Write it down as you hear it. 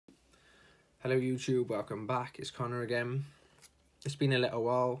Hello YouTube, welcome back. It's Connor again. It's been a little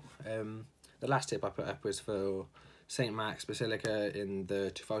while. The last tip I put up was for St Mark's Basilica in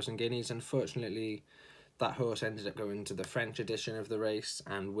the 2000 Guineas. Unfortunately, that horse ended up going to the French edition of the race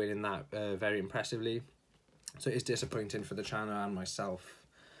and winning that very impressively. So it is disappointing for the channel and myself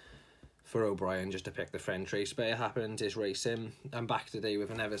for O'Brien just to pick the French race, but it happened. It's racing. I'm back today with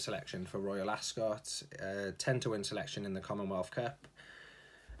another selection for Royal Ascot, 10 to win selection in the Commonwealth Cup.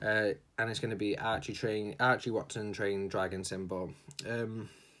 And it's going to be Archie Watson trained Dragon Symbol.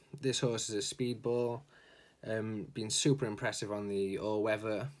 This horse is a speedball, been super impressive on the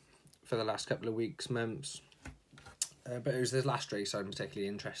all-weather for the last couple of weeks, months. But it was the last race I'm particularly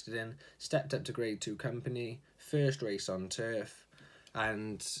interested in. Stepped up to Grade 2 company, first race on turf,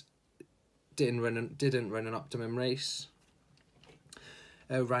 and didn't run an optimum race.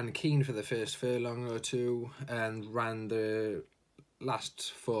 Ran keen for the first furlong or two and ran the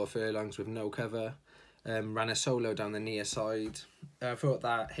last 4 furlongs with no cover. Ran a solo down the near side. I thought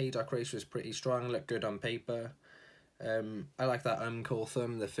that Haydock race was pretty strong, looked good on paper. I like that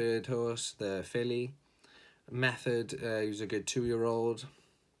Coltham, the third horse, the filly. Method, he was a good 2-year-old.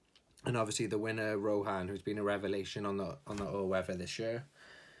 And obviously the winner, Rohan, who's been a revelation on the all-weather this year.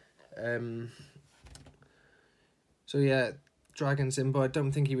 So yeah, Dragon Symbol, I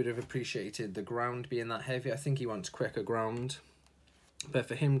don't think he would have appreciated the ground being that heavy. I think he wants quicker ground. But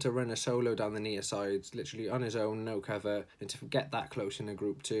for him to run a solo down the near sides, literally on his own, no cover, and to get that close in a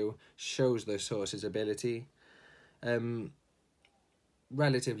Group 2, shows this horse's ability.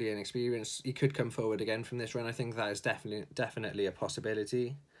 Relatively inexperienced. He could come forward again from this run. I think that is definitely a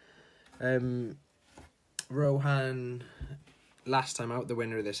possibility. Rohan, last time out, the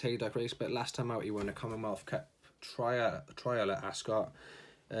winner of this Haydock race, but last time out he won a Commonwealth Cup trial at Ascot,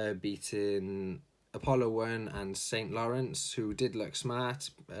 beating Apollo 1 and St Lawrence, who did look smart.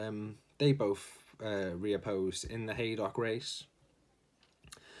 They both reopposed in the Haydock race,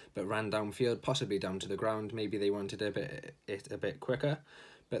 but ran downfield, possibly down to the ground. Maybe they wanted it a bit quicker.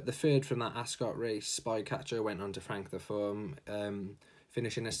 But the third from that Ascot race, Spycatcher, went on to frank the form,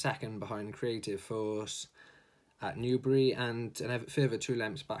 finishing a second behind Creative Force at Newbury, and a further 2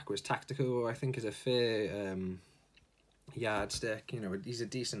 lengths back was Tactical, who I think is a fair yardstick. You know, he's a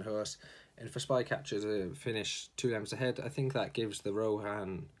decent horse. And for Spycatcher to finish 2 lengths ahead, I think that gives the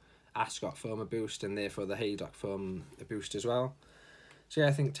Rohan Ascot form a boost, and therefore the Haydock form a boost as well. So yeah,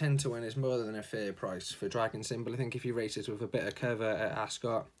 I think 10 to 1 is more than a fair price for Dragon Symbol. I think if he races with a bit of cover at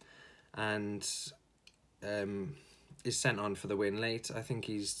Ascot and is sent on for the win late, I think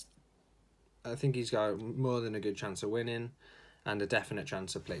he's got more than a good chance of winning and a definite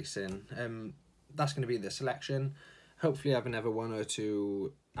chance of placing. That's going to be the selection. Hopefully I have another 1 or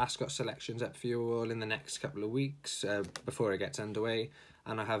 2 Ascot selections up for you all in the next couple of weeks before it gets underway.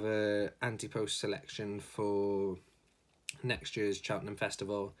 And I have a anti-post selection for next year's Cheltenham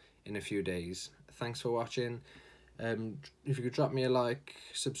Festival in a few days. Thanks for watching. If you could drop me a like,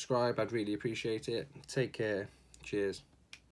 subscribe, I'd really appreciate it. Take care. Cheers.